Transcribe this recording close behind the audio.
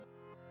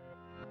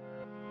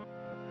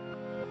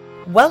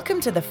Welcome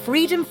to the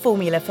Freedom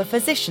Formula for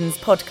Physicians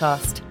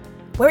podcast,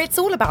 where it's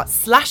all about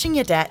slashing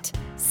your debt,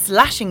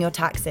 slashing your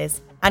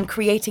taxes, and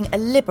creating a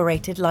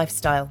liberated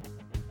lifestyle.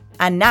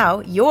 And now,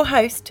 your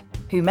host,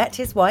 who met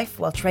his wife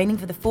while training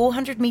for the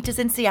 400 meters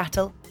in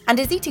Seattle and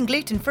is eating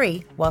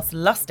gluten-free whilst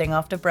lusting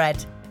after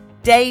bread,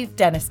 Dave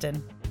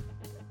Denniston.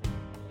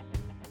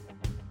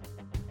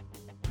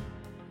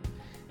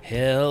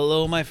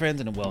 Hello, my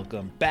friends, and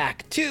welcome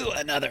back to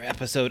another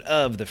episode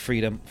of the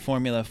Freedom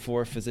Formula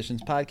for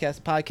Physicians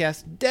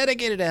podcast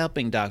dedicated to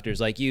helping doctors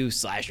like you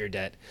slash your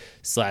debt,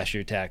 slash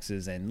your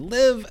taxes, and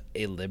live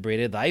a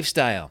liberated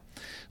lifestyle.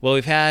 Well,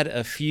 we've had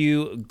a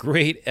few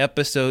great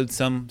episodes.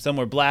 Some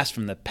were blasts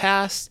from the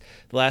past.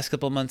 The last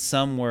couple of months,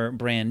 some were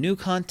brand new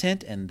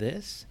content, and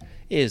this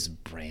is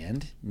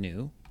brand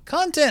new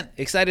content.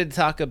 Excited to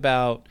talk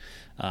about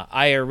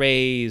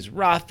IRAs,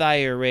 Roth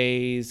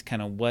IRAs,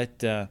 kind of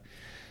what...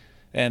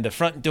 and the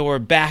front door,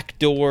 back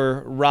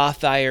door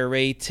Roth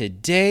IRA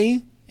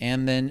today.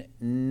 And then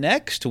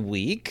next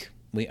week,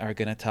 we are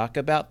going to talk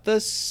about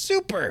the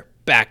super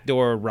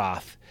backdoor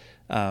Roth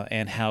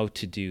and how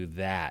to do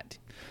that.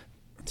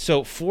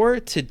 So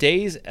for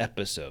today's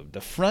episode,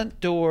 the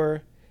front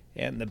door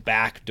and the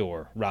back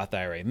door Roth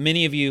IRA,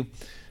 many of you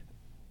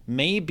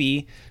may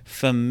be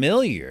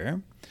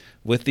familiar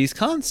with these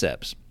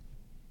concepts.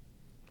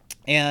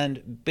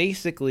 And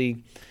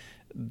basically,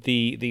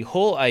 the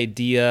whole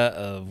idea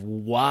of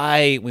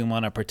why we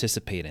want to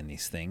participate in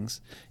these things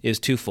is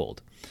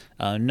twofold.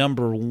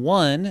 Number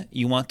one,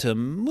 you want to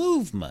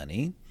move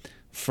money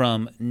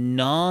from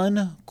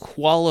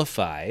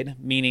non-qualified,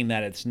 meaning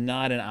that it's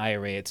not an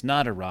IRA, it's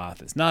not a Roth,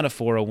 it's not a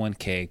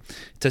 401k,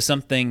 to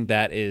something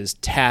that is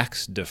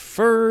tax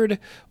deferred,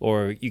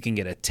 or you can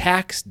get a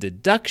tax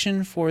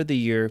deduction for the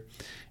year.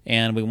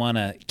 And we want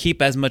to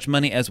keep as much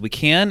money as we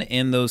can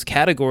in those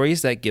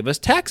categories that give us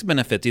tax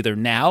benefits, either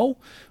now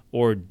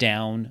or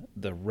down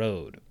the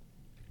road.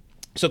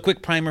 So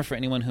quick primer for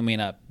anyone who may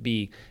not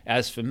be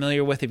as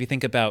familiar with, if you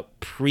think about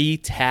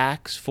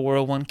pre-tax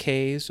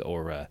 401ks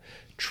or a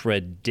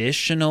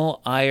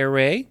traditional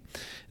IRA,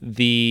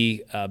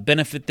 the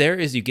benefit there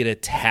is you get a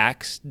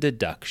tax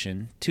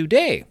deduction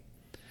today.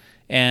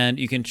 And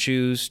you can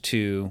choose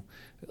to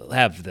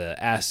have the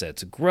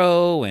assets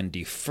grow and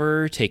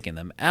defer taking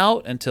them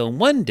out until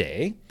one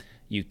day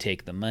you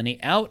take the money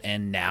out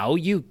and now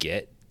you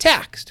get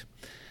taxed.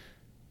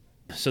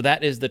 So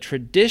that is the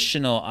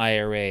traditional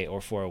IRA or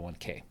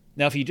 401k.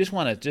 Now, if you just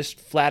want to just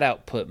flat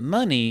out put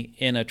money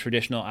in a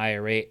traditional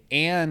IRA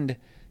and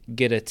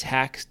get a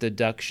tax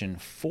deduction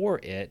for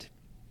it,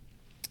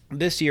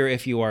 this year,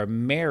 if you are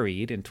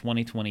married in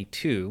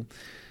 2022,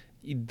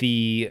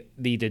 the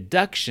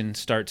deduction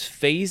starts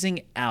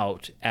phasing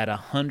out at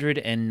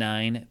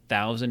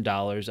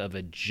 $109,000 of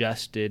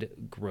adjusted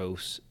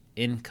gross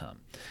income.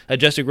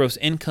 Adjusted gross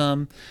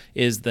income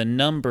is the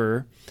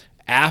number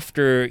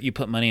after you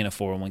put money in a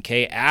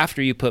 401k,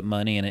 after you put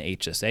money in an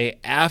HSA,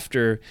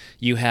 after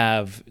you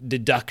have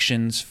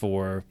deductions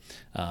for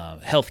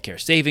healthcare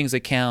savings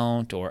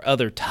account or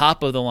other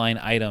top-of-the-line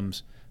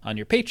items on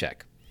your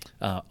paycheck.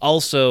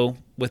 Also,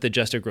 with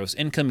adjusted gross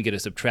income, you get to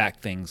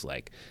subtract things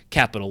like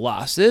capital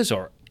losses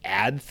or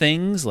add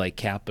things like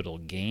capital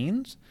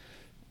gains.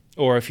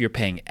 Or if you're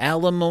paying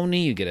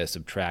alimony, you get to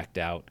subtract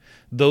out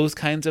those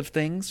kinds of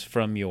things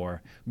from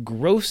your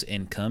gross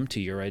income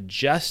to your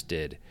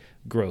adjusted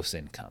gross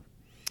income.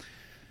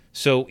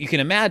 So you can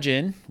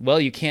imagine,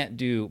 well, you can't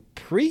do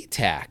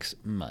pre-tax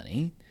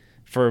money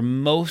for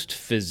most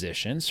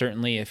physicians.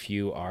 Certainly if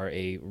you are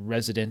a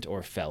resident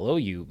or fellow,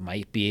 you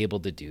might be able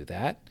to do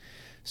that.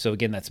 So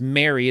again, that's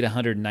married,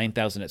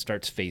 $109,000, it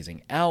starts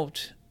phasing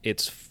out.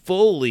 It's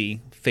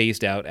fully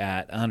phased out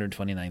at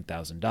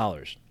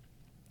 $129,000.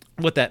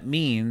 What that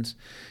means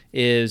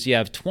is you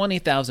have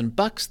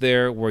 $20,000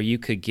 there where you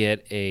could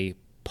get a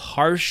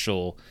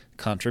partial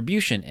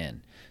contribution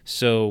in.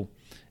 So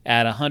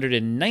at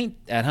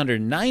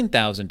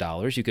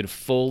 $109,000, you could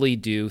fully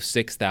do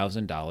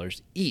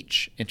 $6,000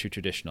 each into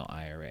traditional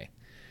IRA.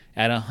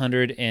 At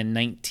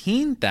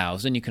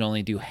 $119,000, you can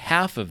only do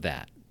half of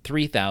that,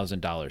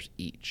 $3,000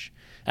 each.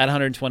 At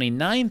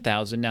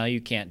 $129,000, now you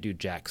can't do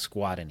jack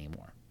squat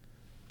anymore.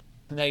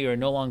 Now you are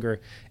no longer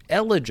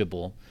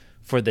eligible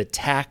for the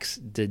tax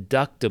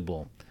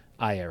deductible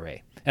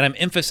IRA. And I'm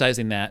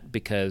emphasizing that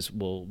because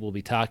we'll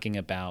be talking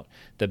about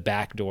the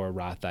backdoor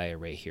Roth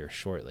IRA here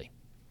shortly.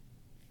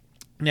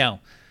 Now,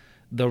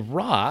 the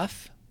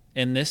Roth,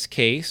 in this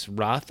case,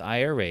 Roth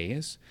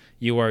IRAs,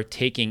 you are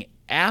taking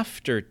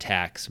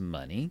after-tax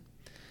money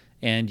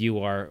and you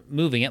are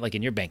moving it, like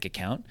in your bank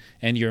account,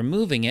 and you're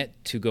moving it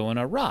to go in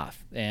a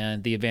Roth.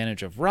 And the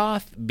advantage of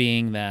Roth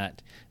being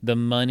that the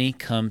money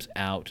comes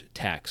out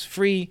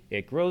tax-free,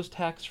 it grows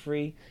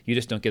tax-free, you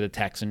just don't get a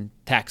tax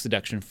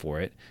deduction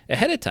for it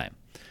ahead of time.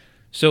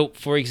 So,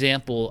 for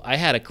example, I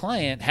have a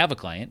client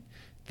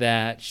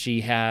that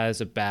she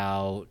has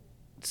about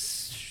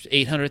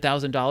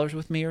 $800,000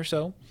 with me or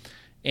so,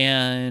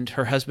 and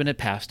her husband had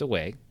passed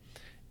away,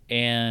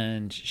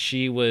 and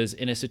she was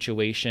in a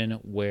situation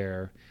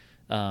where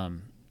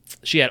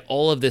she had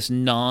all of this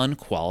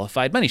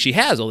non-qualified money. She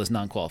has all this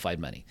non-qualified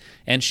money,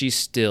 and she's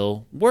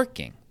still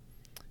working.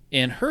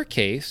 In her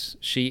case,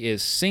 she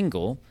is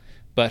single,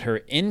 but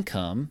her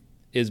income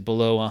is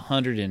below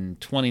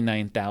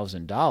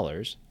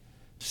 $129,000,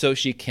 so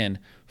she can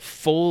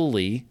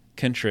fully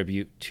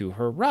contribute to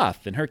her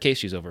Roth. In her case,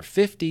 she's over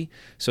 50,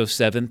 so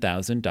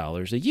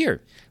 $7,000 a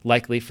year,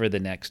 likely for the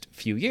next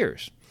few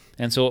years.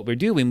 And so what we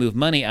do, we move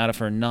money out of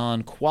her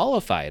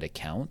non-qualified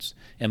accounts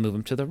and move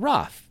them to the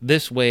Roth.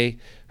 This way,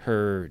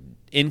 her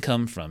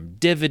income from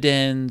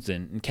dividends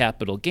and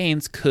capital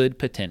gains could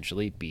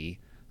potentially be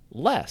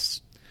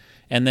less.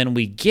 And then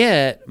we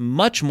get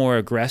much more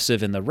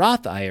aggressive in the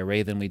Roth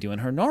IRA than we do in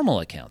her normal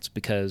accounts,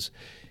 because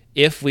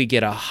if we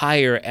get a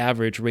higher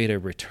average rate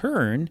of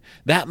return,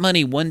 that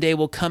money one day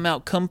will come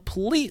out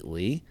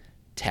completely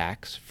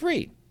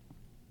tax-free.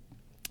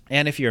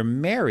 And if you're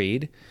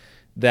married,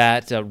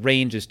 that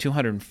range is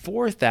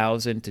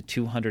 $204,000 to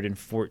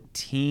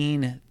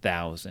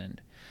 $214,000.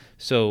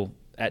 So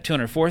at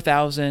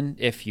 $204,000,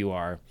 if you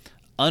are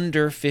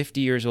under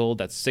 50 years old,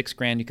 that's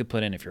 $6,000 you could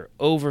put in. If you're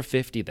over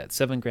 50, that's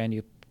 $7,000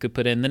 you could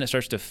put in. Then it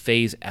starts to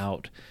phase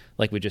out,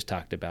 like we just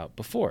talked about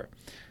before.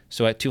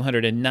 So at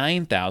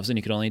 $209,000,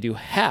 you can only do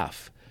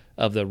half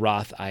of the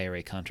Roth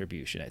IRA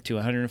contribution. At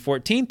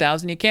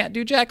 $214,000, you can't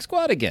do jack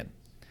squat again.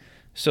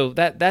 So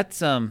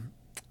that's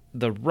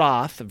the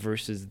Roth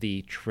versus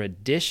the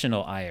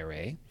traditional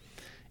IRA.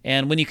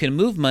 And when you can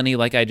move money,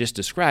 like I just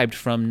described,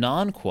 from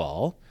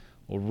non-qual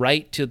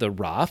right to the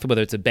Roth,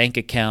 whether it's a bank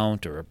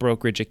account or a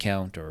brokerage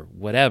account or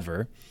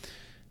whatever,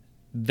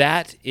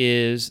 that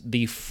is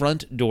the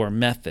front door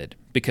method,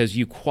 because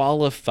you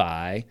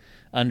qualify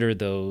under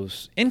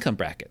those income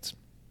brackets.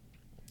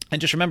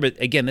 And just remember,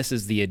 again, this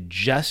is the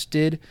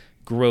adjusted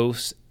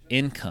gross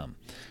income.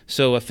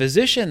 So a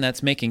physician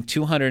that's making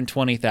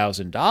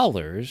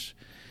 $220,000,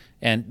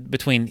 and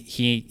between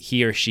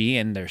he or she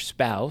and their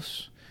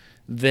spouse,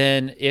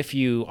 then if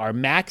you are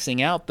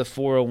maxing out the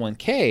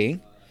 401k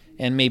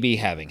and maybe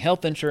having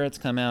health insurance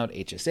come out,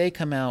 HSA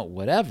come out,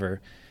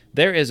 whatever,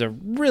 there is a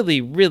really,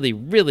 really,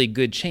 really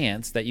good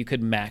chance that you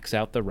could max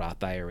out the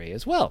Roth IRA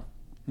as well,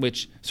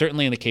 which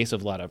certainly in the case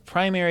of a lot of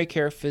primary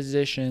care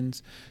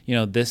physicians,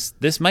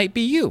 this might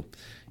be you.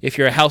 If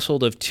you're a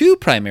household of 2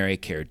 primary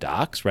care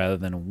docs rather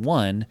than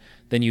 1,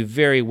 then you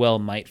very well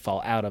might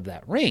fall out of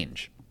that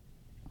range.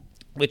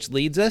 Which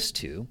leads us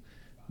to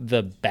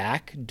the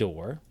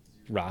backdoor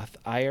Roth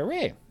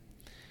IRA.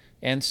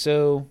 And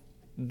so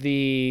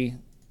the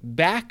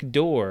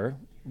backdoor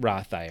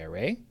Roth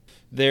IRA,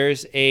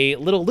 there's a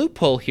little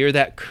loophole here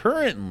that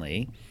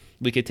currently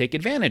we could take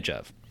advantage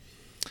of.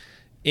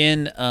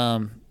 In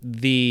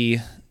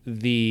the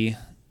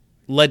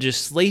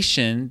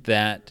legislation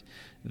that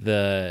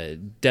the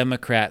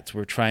Democrats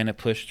were trying to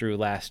push through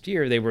last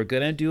year, they were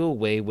going to do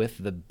away with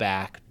the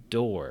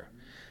backdoor,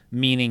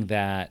 meaning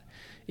that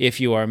if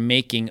you are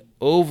making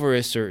over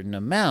a certain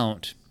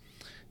amount,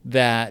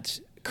 that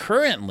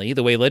currently,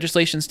 the way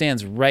legislation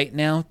stands right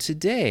now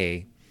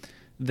today,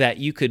 that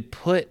you could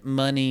put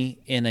money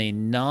in a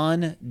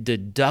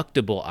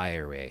non-deductible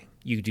IRA.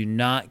 You do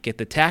not get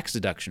the tax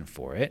deduction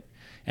for it,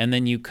 and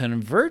then you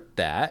convert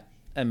that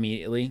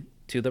immediately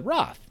to the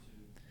Roth.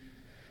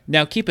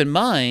 Now, keep in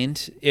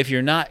mind, if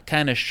you're not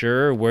kind of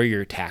sure where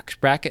your tax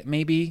bracket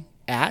may be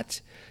at,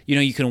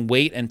 you can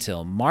wait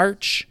until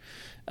March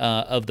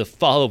of the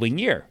following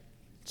year.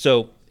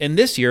 So in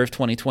this year of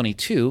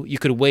 2022, you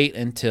could wait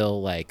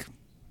until like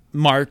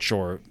March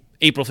or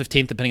April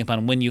 15th, depending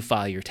upon when you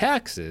file your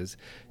taxes,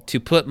 to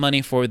put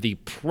money for the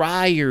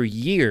prior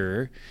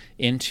year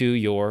into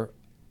your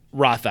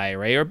Roth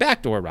IRA or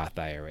backdoor Roth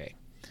IRA.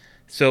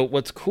 So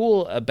what's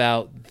cool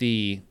about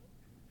the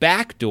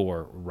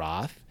backdoor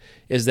Roth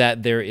is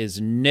that there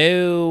is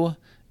no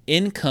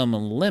income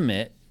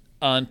limit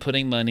on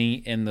putting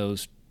money in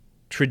those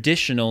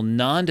traditional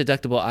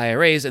non-deductible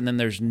IRAs, and then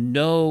there's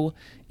no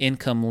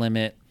income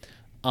limit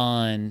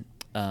on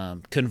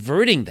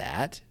converting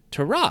that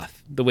to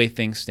Roth, the way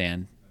things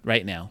stand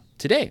right now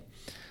today.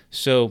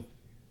 So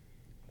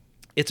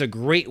it's a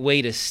great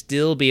way to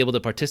still be able to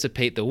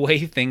participate the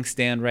way things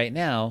stand right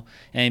now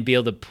and be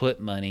able to put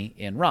money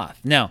in Roth.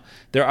 Now,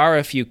 there are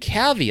a few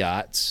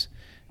caveats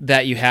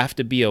that you have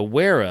to be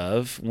aware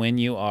of when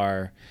you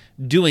are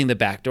doing the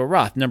backdoor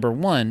Roth. Number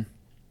one,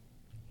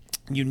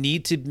 you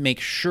need to make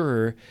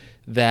sure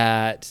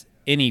that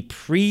any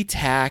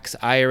pre-tax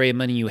IRA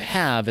money you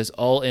have is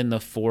all in the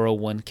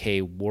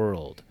 401k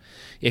world.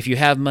 If you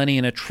have money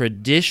in a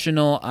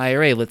traditional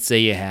IRA, let's say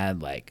you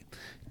had like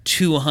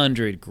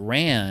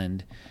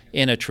 $200,000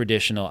 in a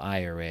traditional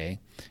IRA,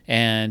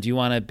 and you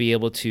want to be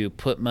able to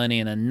put money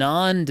in a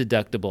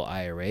non-deductible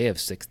IRA of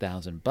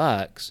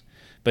 $6,000,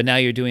 but now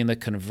you're doing the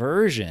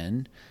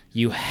conversion,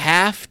 you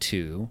have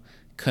to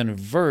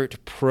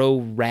convert pro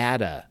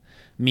rata,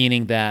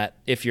 meaning that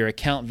if your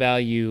account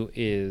value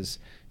is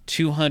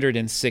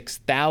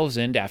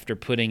 $206,000 after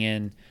putting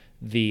in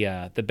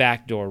the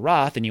backdoor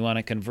Roth, and you want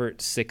to convert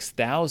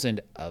 $6,000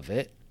 of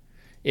it,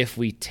 if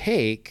we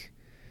take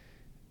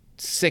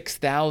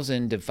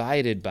 $6,000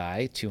 divided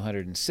by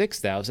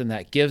 $206,000,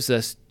 that gives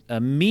us a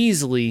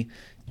measly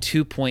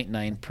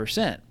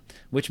 2.9%,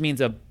 which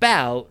means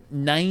about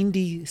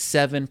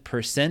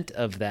 97%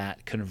 of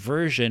that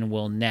conversion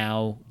will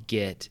now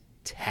get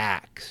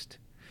taxed.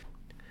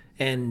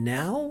 And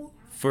now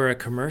for a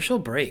commercial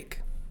break.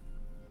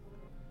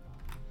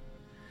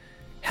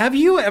 Have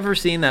you ever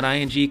seen that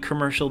ING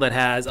commercial that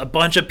has a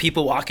bunch of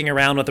people walking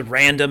around with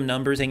random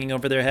numbers hanging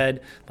over their head?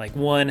 Like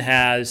one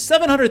has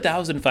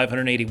 700,000,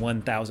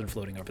 581,000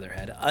 floating over their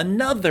head.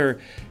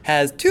 Another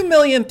has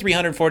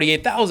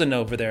 2,348,000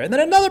 over there. And then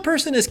another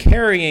person is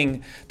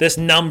carrying this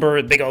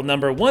number, big old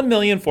number,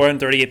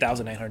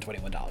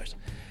 $1,438,921.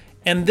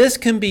 And this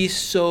can be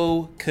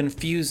so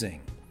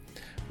confusing.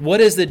 What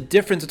is the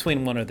difference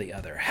between one or the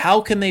other? How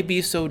can they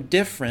be so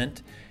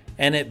different?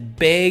 And it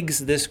begs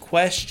this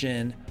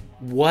question,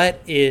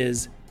 what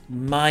is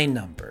my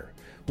number?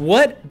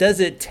 What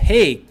does it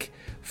take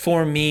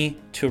for me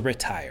to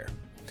retire?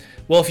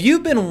 Well, if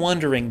you've been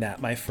wondering that,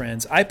 my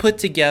friends, I put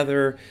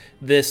together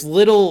this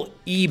little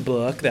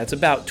ebook that's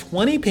about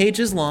 20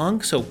 pages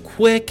long, so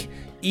quick,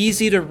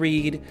 easy to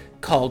read,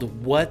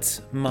 called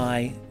What's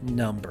My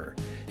Number?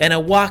 And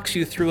it walks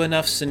you through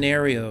enough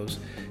scenarios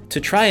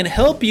to try and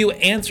help you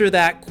answer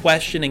that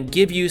question and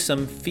give you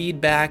some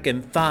feedback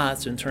and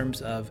thoughts in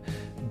terms of,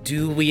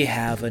 do we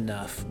have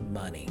enough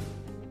money?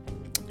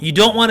 You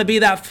don't want to be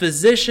that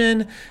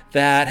physician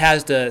that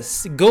has to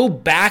go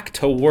back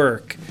to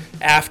work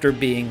after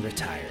being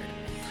retired.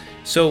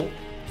 So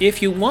if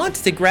you want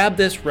to grab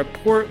this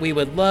report, we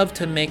would love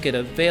to make it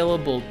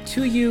available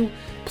to you.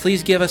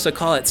 Please give us a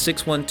call at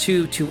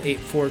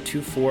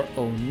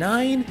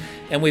 612-284-2409,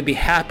 and we'd be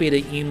happy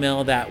to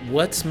email that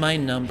What's My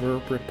Number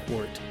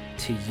report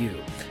to you.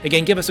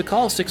 Again, give us a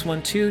call,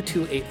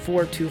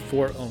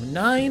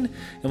 612-284-2409,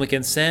 and we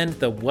can send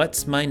the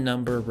What's My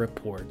Number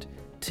report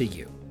to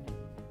you.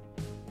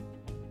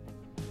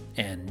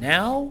 And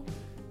now,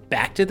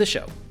 back to the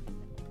show.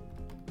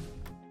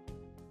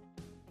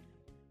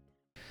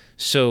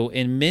 So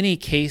in many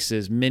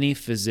cases, many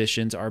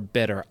physicians are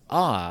better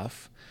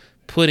off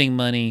putting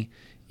money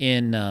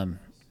in a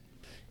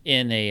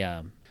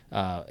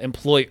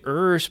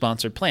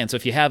employer-sponsored plan. So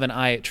if you have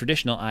a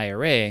traditional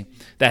IRA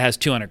that has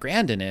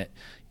 $200,000 in it,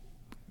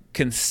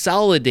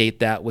 consolidate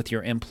that with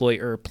your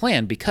employer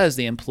plan, because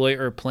the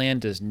employer plan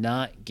does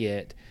not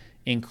get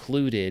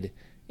included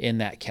in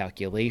that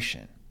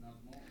calculation.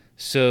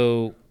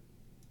 So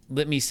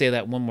let me say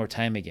that one more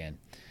time again.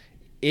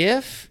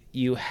 If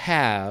you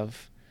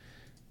have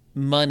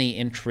money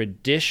in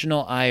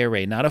traditional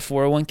IRA, not a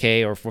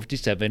 401k or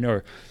 457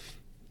 or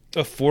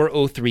a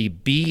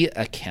 403b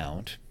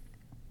account,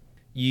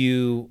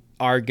 you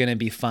are going to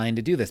be fine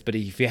to do this. But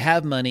if you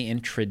have money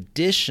in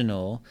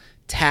traditional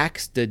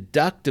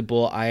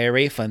tax-deductible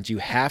IRA funds, you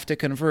have to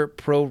convert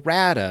pro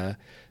rata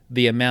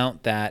the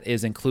amount that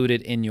is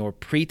included in your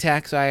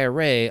pre-tax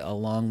IRA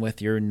along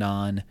with your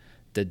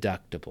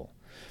non-deductible.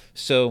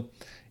 So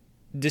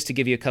just to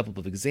give you a couple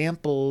of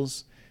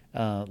examples,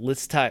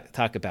 let's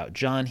talk about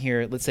John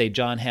here. Let's say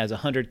John has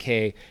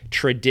 $100K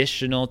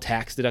traditional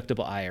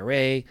tax-deductible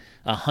IRA,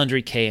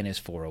 $100K in his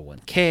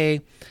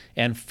 401k,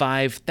 and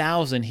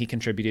 $5,000 he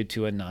contributed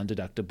to a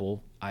non-deductible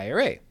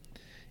IRA.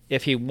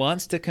 If he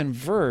wants to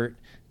convert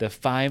the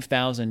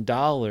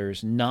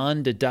 $5,000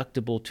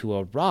 non-deductible to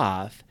a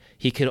Roth,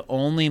 he could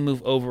only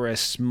move over a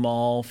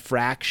small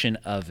fraction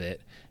of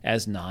it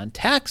as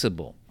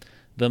non-taxable.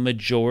 The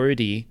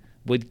majority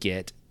would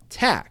get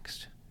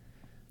taxed.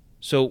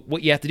 So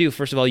what you have to do,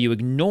 first of all, you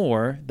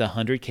ignore the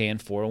 $100K and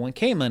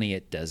 401k money.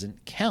 It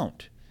doesn't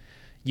count.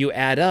 You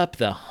add up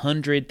the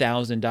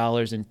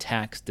 $100,000 in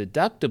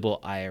tax-deductible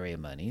IRA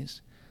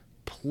monies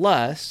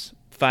plus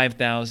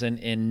 $5,000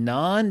 in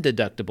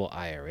non-deductible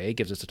IRA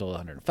gives us a total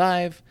of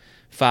 105.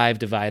 5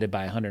 divided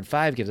by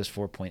 105 gives us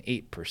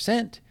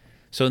 4.8%.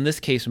 So in this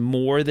case,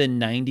 more than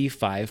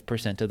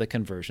 95% of the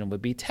conversion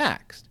would be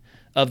taxed.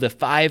 Of the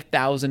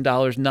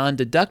 $5,000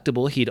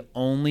 non-deductible, he'd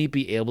only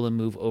be able to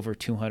move over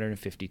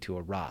 $250 to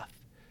a Roth.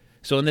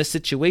 So in this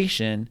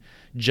situation,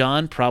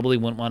 John probably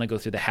wouldn't want to go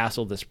through the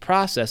hassle of this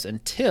process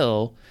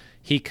until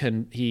he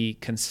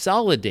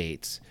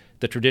consolidates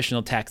the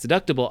traditional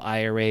tax-deductible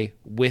IRA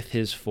with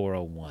his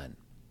 401.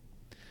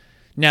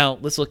 Now,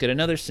 let's look at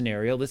another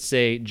scenario. Let's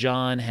say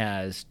John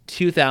has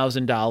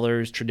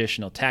 $2,000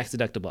 traditional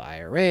tax-deductible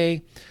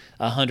IRA,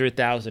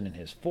 $100,000 in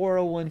his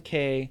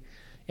 401k,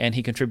 and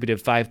he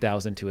contributed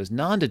 $5,000 to his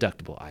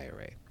non-deductible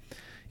IRA.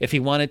 If he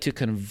wanted to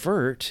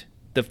convert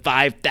the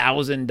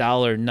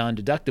 $5,000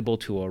 non-deductible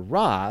to a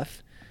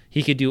Roth,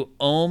 he could do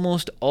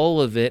almost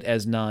all of it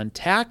as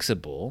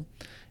non-taxable,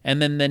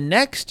 and then the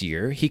next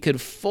year he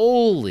could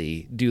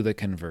fully do the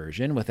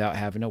conversion without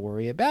having to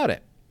worry about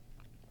it.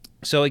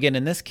 So again,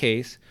 in this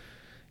case,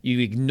 you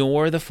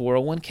ignore the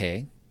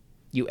 401k,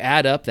 you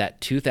add up that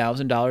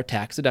 $2,000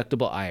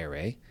 tax-deductible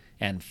IRA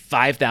and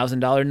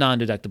 $5,000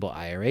 non-deductible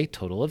IRA,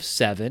 total of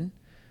 7.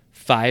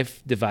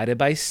 5 divided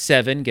by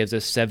 7 gives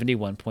us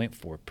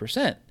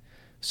 71.4%.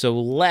 So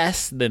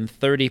less than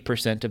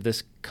 30% of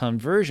this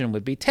conversion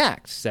would be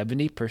taxed.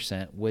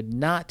 70% would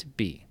not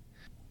be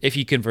if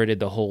you converted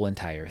the whole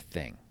entire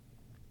thing.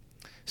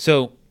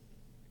 So,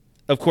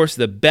 of course,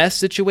 the best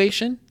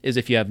situation is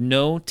if you have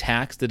no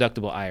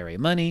tax-deductible IRA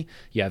money,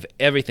 you have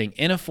everything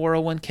in a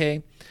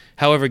 401k.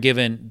 However,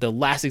 given the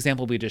last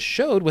example we just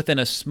showed, within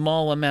a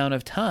small amount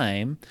of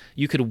time,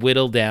 you could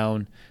whittle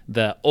down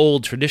the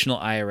old traditional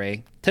IRA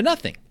to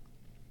nothing.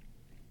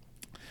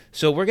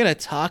 So we're going to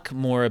talk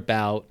more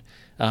about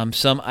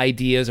some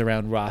ideas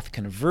around Roth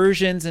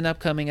conversions in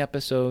upcoming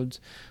episodes.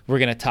 We're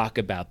going to talk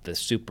about the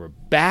super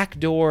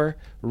backdoor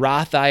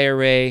Roth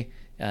IRA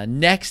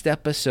next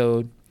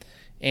episode.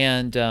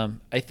 And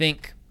I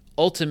think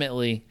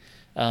ultimately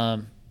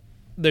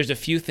there's a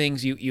few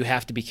things you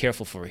have to be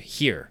careful for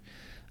here.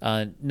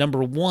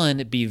 Number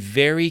one, be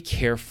very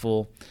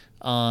careful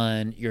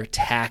on your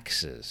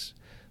taxes.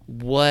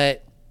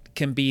 What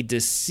can be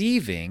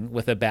deceiving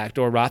with a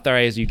backdoor Roth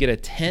IRA is you get a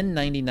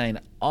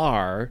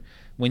 1099-R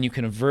when you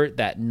convert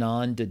that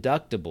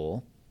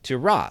non-deductible to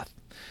Roth.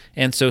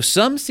 And so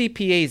some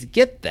CPAs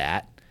get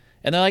that,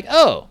 and they're like,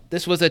 oh,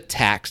 this was a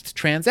taxed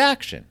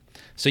transaction.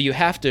 So you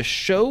have to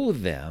show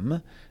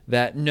them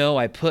that, no,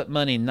 I put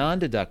money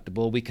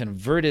non-deductible, we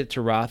converted it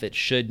to Roth, it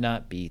should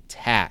not be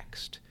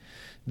taxed.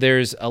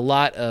 There's a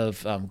lot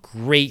of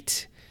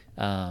great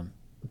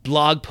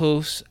blog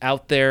posts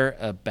out there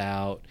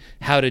about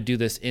how to do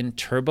this in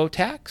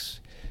TurboTax.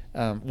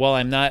 While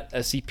I'm not a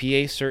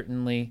CPA,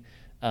 certainly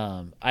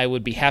I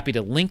would be happy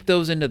to link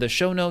those into the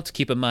show notes.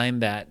 Keep in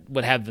mind that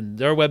what have in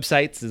their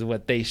websites is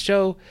what they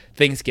show.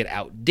 Things get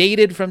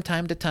outdated from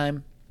time to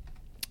time.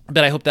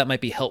 But I hope that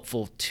might be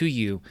helpful to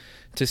you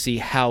to see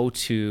how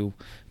to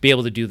be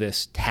able to do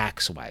this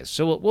tax-wise.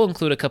 So we'll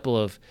include a couple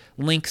of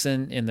links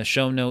in the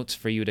show notes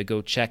for you to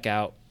go check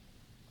out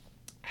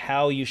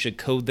how you should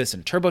code this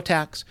in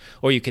TurboTax,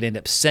 or you could end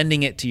up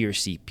sending it to your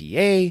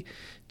CPA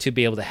to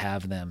be able to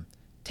have them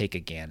take a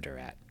gander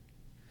at.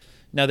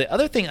 Now, the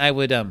other thing I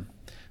would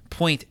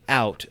point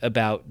out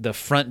about the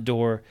front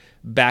door,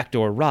 back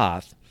door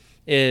Roth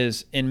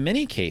is, in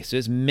many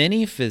cases,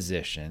 many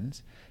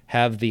physicians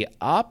have the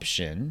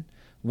option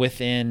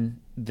within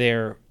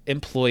their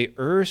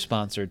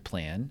employer-sponsored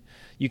plan.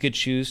 You could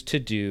choose to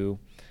do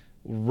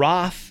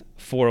Roth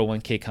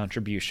 401k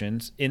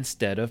contributions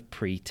instead of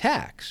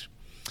pre-tax.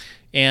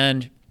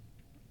 And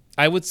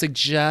I would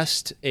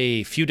suggest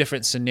a few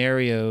different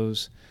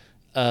scenarios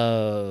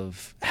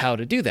of how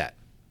to do that.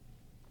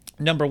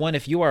 Number one,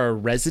 if you are a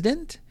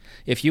resident,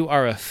 if you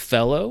are a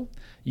fellow,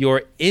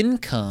 your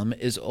income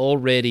is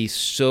already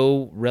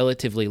so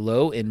relatively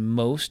low in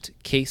most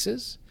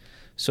cases.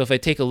 So if I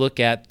take a look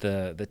at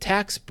the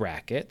tax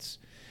brackets,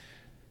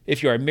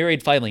 if you are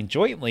married filing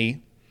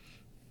jointly,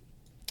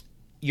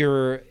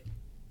 your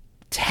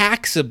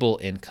taxable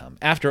income,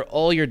 after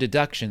all your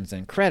deductions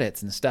and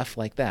credits and stuff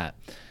like that,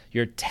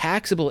 your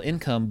taxable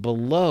income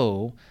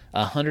below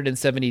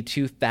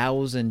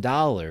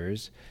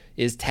 $172,000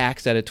 is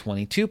taxed at a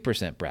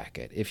 22%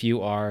 bracket. If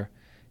you are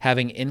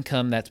having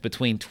income that's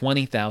between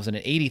 $20,000 and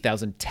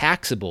 $80,000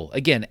 taxable,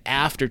 again,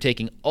 after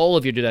taking all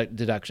of your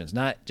deductions,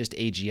 not just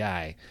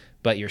AGI,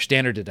 but your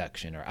standard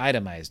deduction or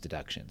itemized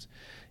deductions,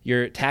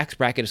 your tax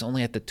bracket is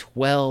only at the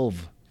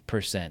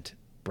 12%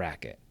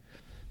 bracket.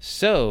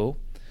 So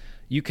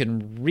you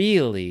can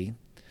really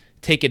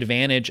take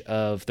advantage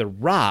of the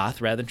Roth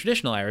rather than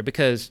traditional IRA,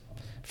 because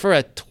for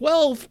a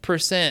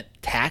 12%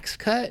 tax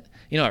cut,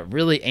 it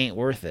really ain't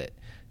worth it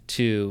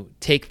to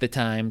take the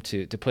time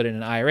to put in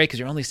an IRA, because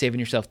you're only saving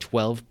yourself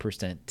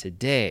 12%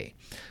 today.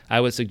 I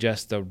would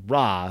suggest the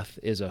Roth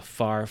is a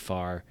far,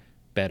 far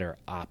better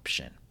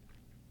option.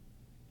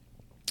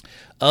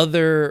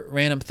 Other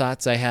random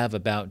thoughts I have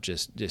about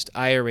just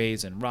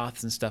IRAs and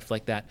Roths and stuff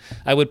like that,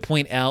 I would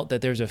point out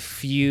that there's a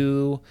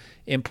few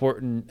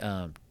important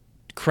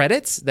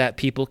credits that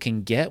people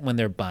can get when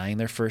they're buying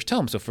their first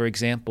home. So, for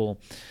example,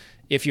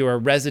 if you're a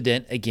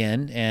resident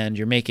again and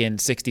you're making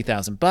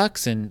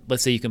 $60,000, and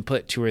let's say you can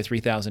put $2,000 or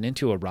 $3,000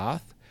 into a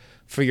Roth,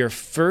 for your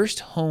first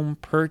home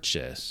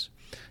purchase,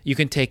 you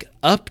can take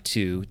up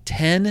to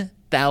 $10,000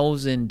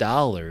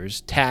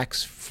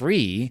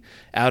 tax-free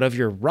out of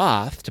your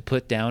Roth to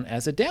put down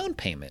as a down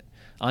payment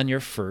on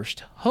your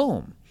first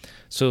home.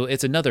 So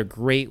it's another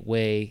great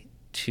way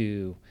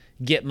to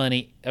get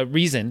money, a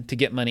reason to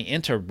get money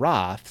into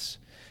Roths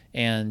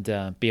and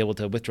be able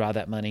to withdraw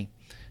that money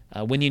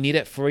when you need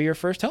it for your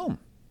first home.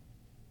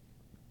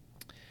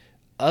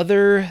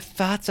 Other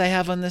thoughts I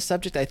have on this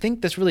subject, I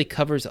think this really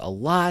covers a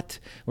lot.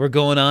 We're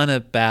going on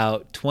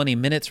about 20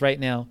 minutes right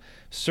now.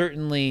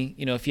 Certainly,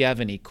 if you have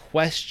any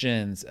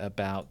questions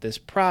about this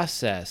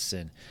process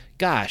and,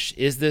 gosh,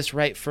 is this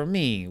right for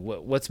me?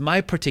 What's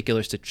my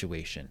particular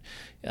situation?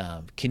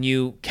 Can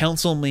you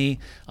counsel me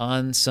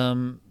on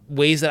some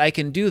ways that I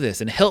can do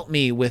this and help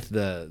me with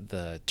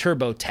the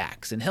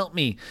TurboTax and help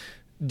me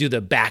do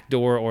the back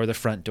door or the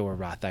front door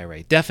Roth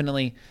IRA?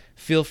 Definitely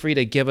feel free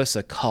to give us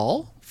a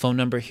call. Phone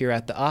number here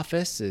at the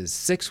office is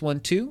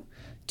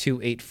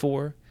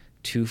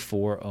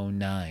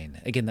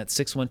 612-284-2409. Again, that's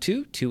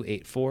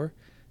 612-284-2409.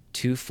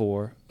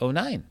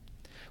 2409.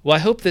 Well, I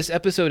hope this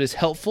episode is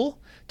helpful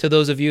to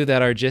those of you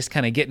that are just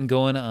kind of getting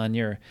going on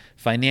your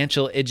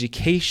financial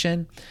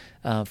education.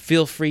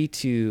 Feel free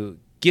to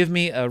give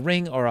me a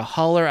ring or a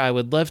holler. I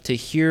would love to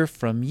hear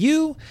from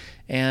you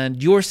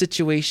and your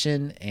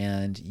situation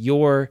and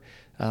your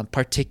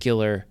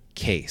particular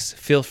case.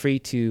 Feel free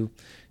to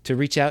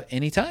reach out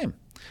anytime.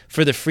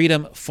 For the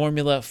Freedom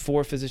Formula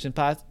for Physicians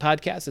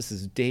podcast, this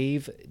is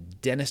Dave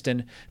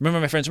Deniston.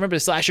 Remember, my friends, to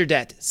slash your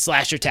debt,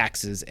 slash your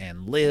taxes,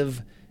 and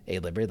live a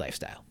liberated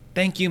lifestyle.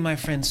 Thank you, my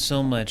friends,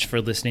 so much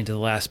for listening to the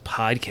last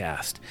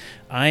podcast.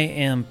 I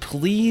am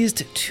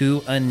pleased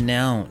to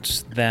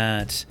announce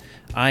that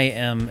I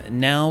am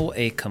now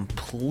a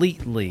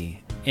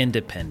completely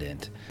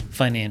independent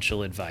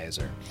financial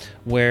advisor,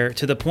 where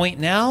to the point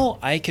now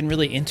I can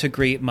really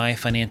integrate my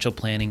financial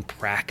planning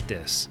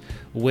practice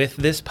with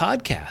this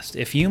podcast.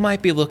 If you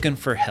might be looking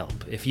for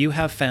help, if you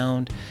have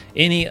found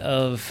any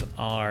of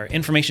our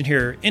information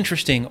here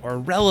interesting or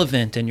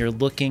relevant and you're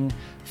looking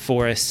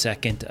for a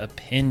second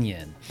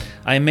opinion,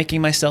 I am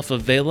making myself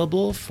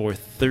available for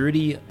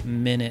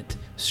 30-minute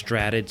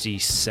strategy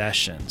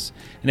sessions.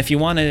 And if you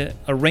want to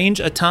arrange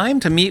a time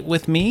to meet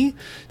with me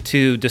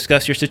to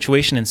discuss your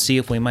situation and see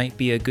if we might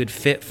be a good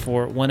fit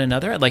for one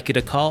another, I'd like you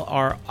to call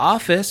our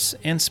office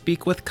and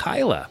speak with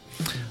Kyla.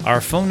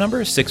 Our phone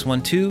number is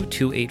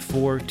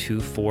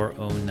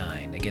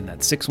 612-284-2409. Again,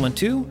 that's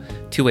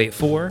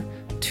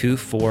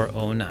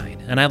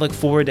 612-284-2409. And I look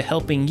forward to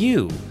helping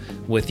you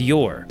with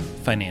your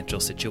financial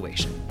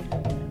situation.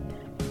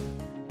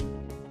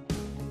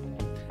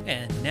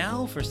 And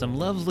now for some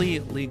lovely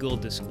legal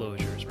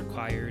disclosures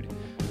required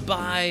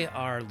by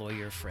our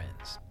lawyer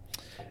friends.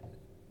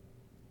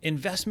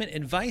 Investment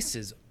advice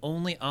is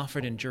only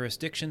offered in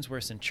jurisdictions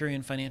where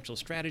Centurion Financial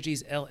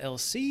Strategies,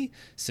 LLC,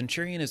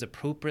 Centurion is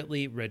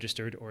appropriately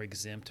registered or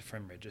exempt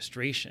from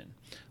registration.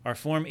 Our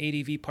Form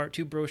ADV Part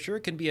 2 brochure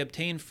can be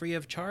obtained free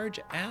of charge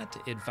at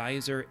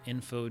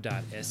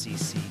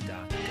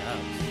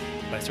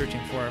advisorinfo.sec.gov by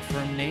searching for our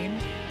firm name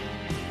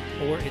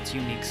or its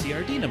unique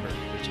CRD number,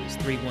 which is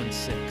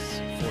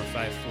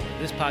 316454.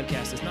 This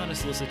podcast is not a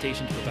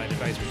solicitation to provide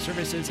advisory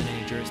services in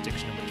any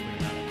jurisdiction in which we are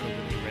not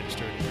appropriately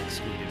registered or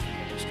excluded from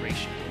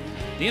registration.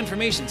 The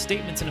information,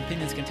 statements, and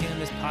opinions contained in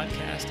this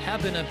podcast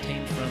have been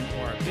obtained from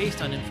or are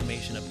based on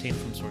information obtained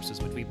from sources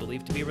which we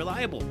believe to be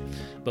reliable,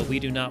 but we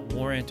do not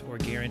warrant or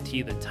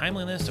guarantee the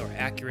timeliness or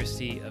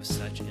accuracy of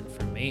such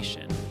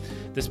information.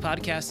 This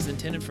podcast is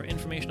intended for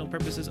informational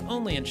purposes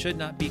only and should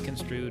not be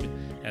construed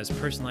as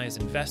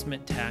personalized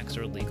investment, tax,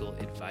 or legal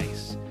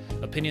advice.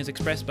 Opinions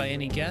expressed by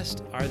any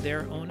guest are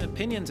their own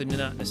opinions and do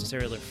not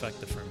necessarily reflect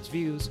the firm's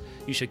views.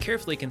 You should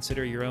carefully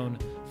consider your own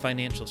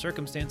financial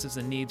circumstances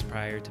and needs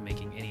prior to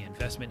making any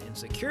investment in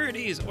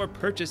securities or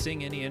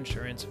purchasing any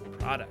insurance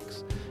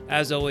products.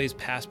 As always,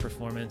 past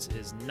performance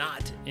is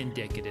not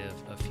indicative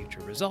of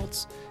future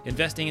results.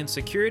 Investing in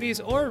securities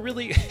or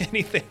really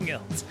anything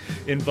else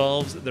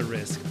involves the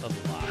risk of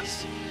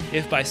loss.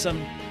 If by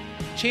some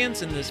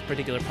chance in this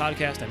particular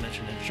podcast I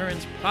mentioned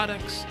insurance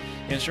products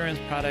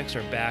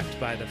are backed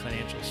by the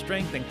financial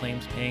strength and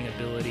claims paying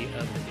ability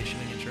of the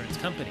issuing insurance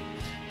company.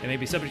 They may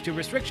be subject to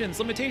restrictions,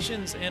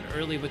 limitations, and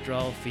early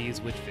withdrawal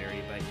fees which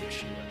vary by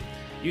issuer.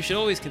 You should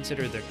always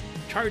consider the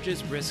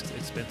charges, risks,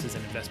 expenses,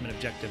 and investment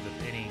objective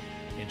of any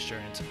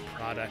insurance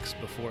products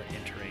before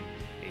entering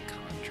a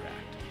contract.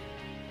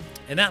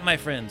 And that, my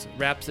friends,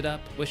 wraps it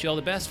up. Wish you all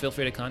the best. Feel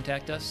free to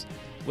contact us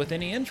with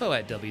any info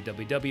at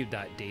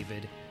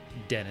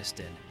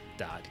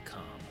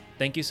www.daviddeniston.com.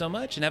 Thank you so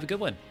much and have a good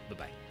one.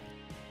 Bye-bye.